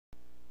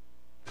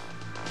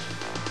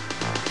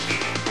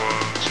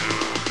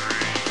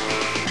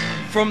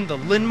From the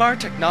Linn-Mar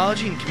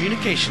Technology and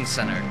Communications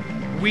Center,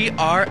 we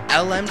are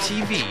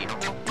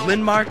LMTV,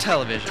 Linn-Mar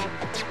Television.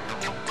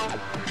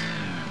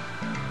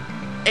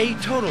 A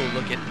total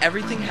look at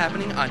everything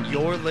happening on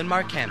your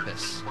Linn-Mar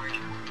campus.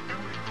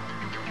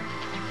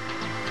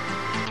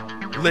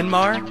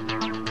 Linn-Mar,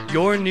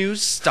 your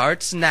news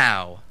starts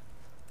now.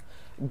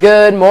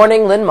 Good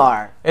morning,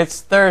 Linn-Mar.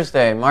 It's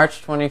Thursday,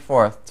 March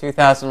 24th,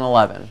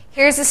 2011.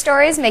 Here's the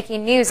stories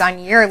making news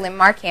on your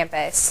Linn-Mar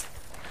campus.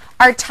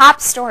 Our top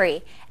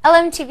story,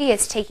 LMTV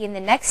is taking the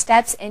next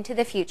steps into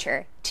the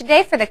future.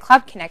 Today for the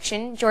Club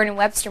Connection, Jordan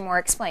Webster-Moore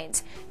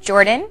explains.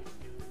 Jordan?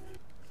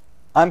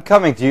 I'm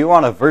coming to you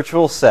on a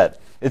virtual set.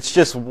 It's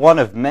just one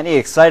of many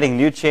exciting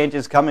new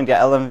changes coming to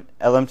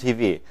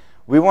LMTV.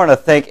 We want to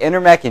thank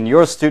Intermec and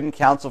your student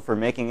council for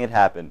making it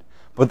happen.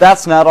 But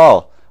that's not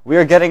all. We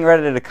are getting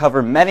ready to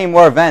cover many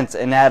more events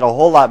and add a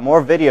whole lot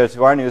more video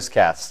to our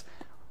newscasts.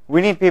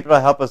 We need people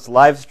to help us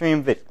live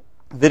stream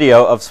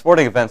video of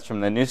sporting events from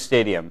the new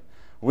stadium.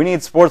 We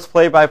need sports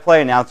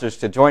play-by-play announcers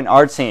to join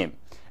our team.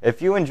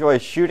 If you enjoy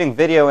shooting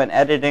video and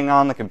editing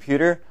on the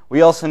computer,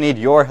 we also need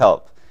your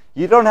help.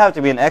 You don't have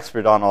to be an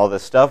expert on all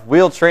this stuff.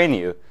 We'll train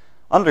you.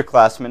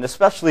 Underclassmen,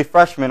 especially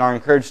freshmen, are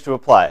encouraged to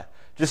apply.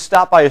 Just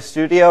stop by a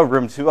studio,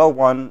 room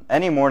 201,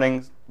 any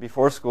morning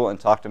before school and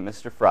talk to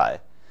Mr. Fry.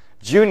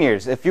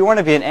 Juniors, if you want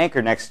to be an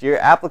anchor next year,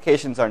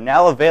 applications are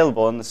now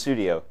available in the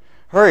studio.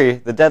 Hurry,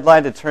 the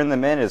deadline to turn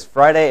them in is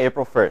Friday,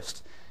 April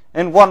 1st.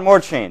 And one more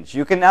change.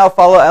 You can now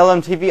follow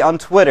LMTV on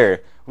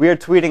Twitter. We are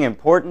tweeting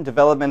important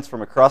developments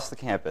from across the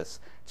campus.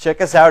 Check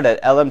us out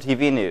at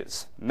LMTV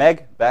News.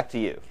 Meg, back to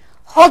you.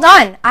 Hold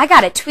on, I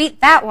gotta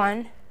tweet that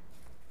one.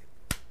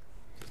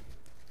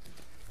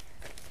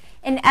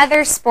 In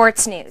other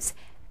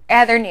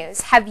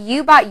news, have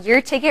you bought your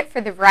ticket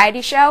for the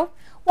variety show?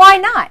 Why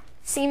not?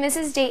 See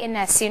Mrs. Dayton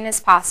as soon as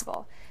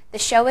possible. The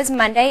show is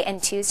Monday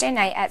and Tuesday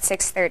night at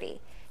 6:30.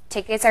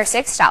 Tickets are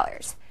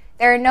 $6.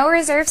 There are no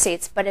reserve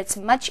seats, but it's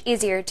much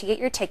easier to get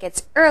your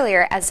tickets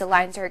earlier as the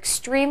lines are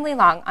extremely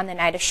long on the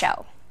night of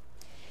show.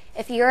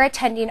 If you are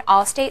attending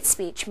All-State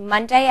Speech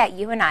Monday at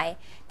UNI,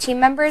 team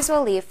members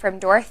will leave from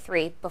door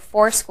 3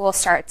 before school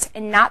starts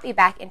and not be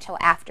back until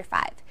after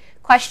 5.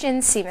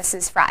 Questions, see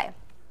Mrs. Fry.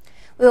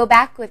 We will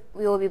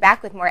be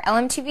back with more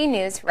LMTV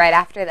news right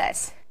after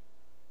this.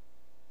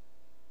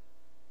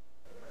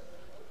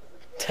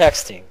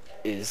 Texting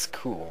is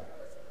cool.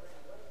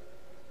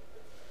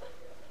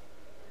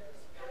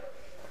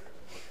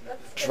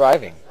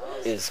 Driving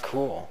is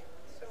cool.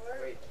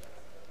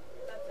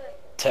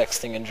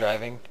 Texting and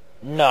driving,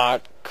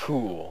 not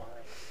cool.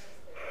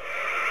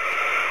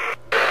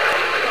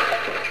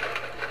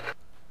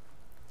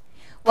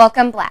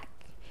 Welcome back.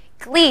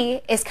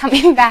 Glee is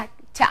coming back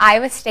to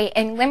Iowa State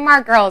and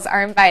Linn-Mar girls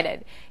are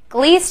invited.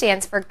 Glee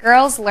stands for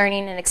Girls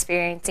Learning and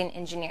Experiencing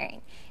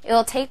Engineering. It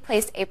will take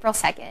place April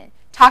 2nd.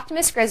 Talk to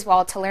Miss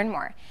Griswold to learn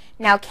more.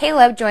 Now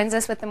Caleb joins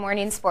us with the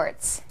morning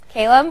sports.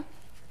 Caleb?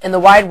 In the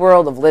wide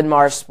world of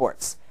Linn-Mar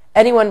sports,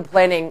 anyone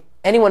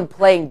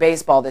playing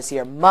baseball this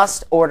year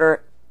must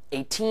order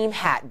a team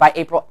hat by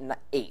April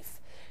 8th.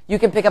 You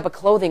can pick up a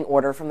clothing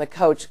order from the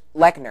coach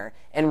Lechner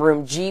in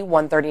room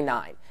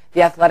G139,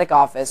 the athletic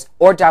office,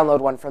 or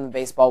download one from the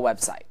baseball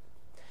website.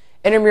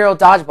 Intramural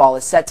dodgeball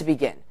is set to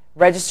begin.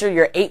 Register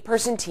your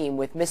 8-person team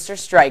with Mr.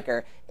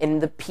 Stryker in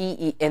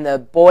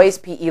the boys'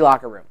 PE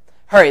locker room.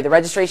 Hurry, the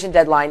registration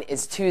deadline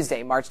is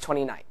Tuesday, March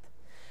 29th.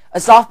 A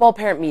softball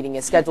parent meeting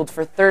is scheduled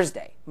for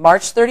Thursday,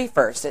 March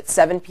 31st at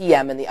 7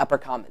 p.m. in the Upper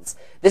Commons.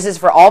 This is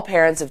for all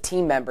parents of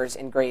team members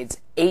in grades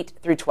 8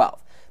 through 12.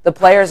 The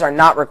players are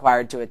not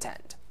required to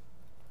attend.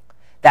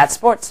 That's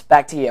sports.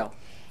 Back to you.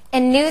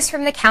 In news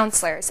from the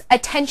counselors,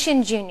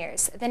 attention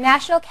juniors, the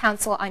National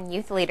Council on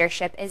Youth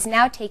Leadership is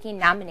now taking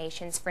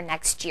nominations for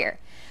next year.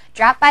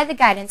 Drop by the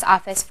guidance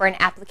office for an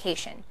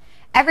application.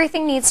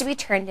 Everything needs to be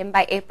turned in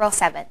by April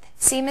 7th.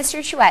 See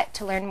Mr. Chouette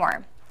to learn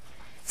more.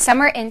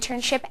 Summer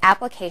internship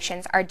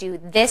applications are due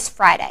this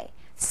Friday.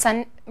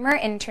 Summer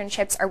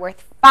internships are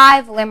worth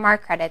 5 Linn-Mar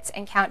credits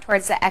and count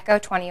towards the Echo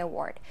 20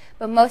 award.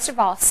 But most of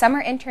all,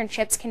 summer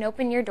internships can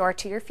open your door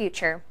to your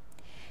future.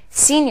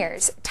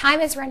 Seniors, time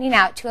is running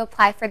out to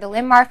apply for the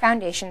Linn-Mar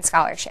Foundation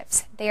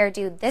scholarships. They are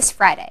due this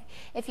Friday.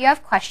 If you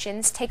have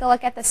questions, take a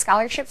look at the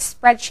scholarship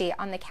spreadsheet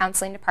on the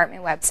Counseling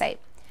Department website.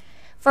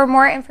 For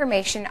more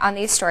information on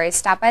these stories,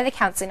 stop by the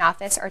counseling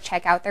office or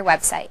check out their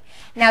website.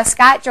 Now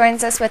Scott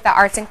joins us with the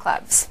arts and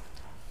clubs.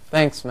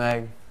 Thanks,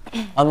 Meg.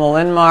 On the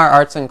Linn-Mar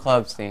Arts and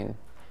Clubs scene,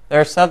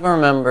 there are several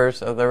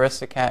members of the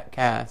Aristocat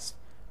cast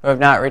who have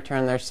not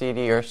returned their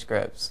CD or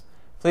scripts.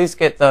 Please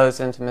get those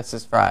into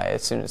Mrs. Fry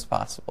as soon as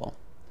possible.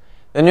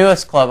 The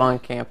newest club on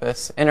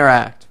campus,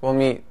 Interact, will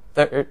meet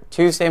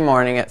Tuesday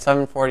morning at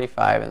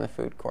 7:45 in the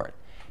food court.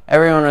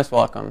 Everyone is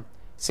welcome.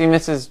 See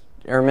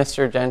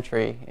Mr.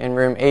 Gentry in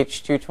room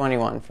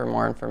H221 for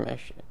more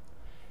information.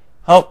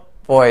 Help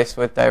voice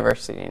with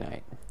Diversity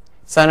Night.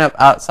 Sign up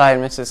outside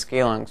Mrs.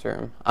 Skelung's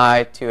room,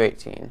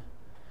 I-218.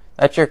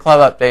 That's your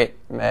club update,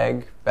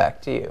 Meg.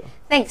 Back to you.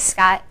 Thanks,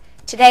 Scott.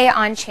 Today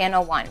on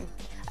Channel 1.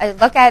 a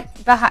look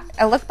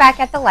back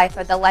at the life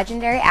of the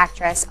legendary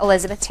actress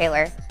Elizabeth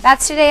Taylor.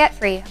 That's today at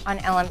 3 on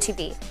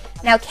LMTV.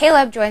 Now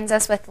Caleb joins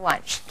us with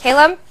lunch.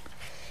 Caleb?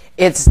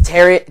 It's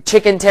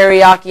chicken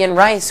teriyaki and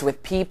rice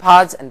with pea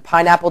pods and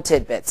pineapple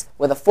tidbits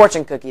with a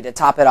fortune cookie to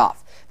top it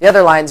off. The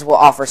other lines will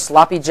offer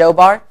sloppy Joe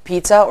bar,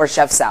 pizza, or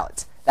chef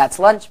salads. That's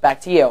lunch. Back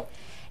to you.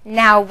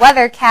 Now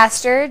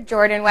weathercaster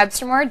Jordan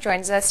Webstermore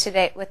joins us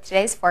today with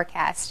today's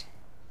forecast.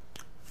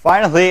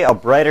 Finally, a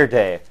brighter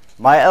day.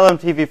 My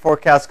LMTV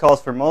forecast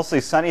calls for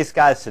mostly sunny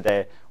skies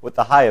today with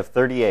a high of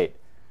 38.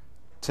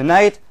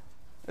 Tonight,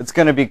 it's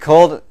going to be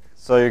cold,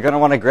 so you're going to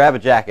want to grab a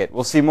jacket.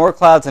 We'll see more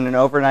clouds and an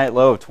overnight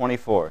low of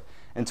 24.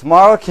 And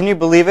tomorrow, can you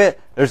believe it?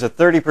 There's a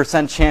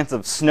 30% chance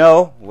of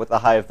snow with a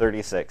high of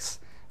 36.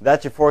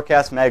 That's your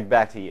forecast. Meg,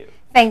 back to you.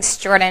 Thanks,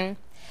 Jordan.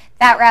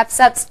 That wraps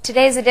up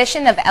today's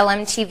edition of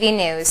LMTV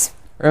News.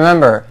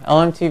 Remember,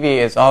 LMTV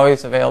is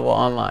always available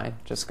online.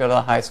 Just go to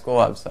the high school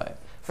website.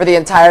 For the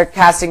entire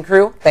cast and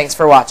crew, thanks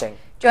for watching.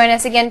 Join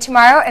us again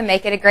tomorrow and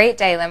make it a great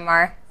day,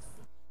 Linn-Mar.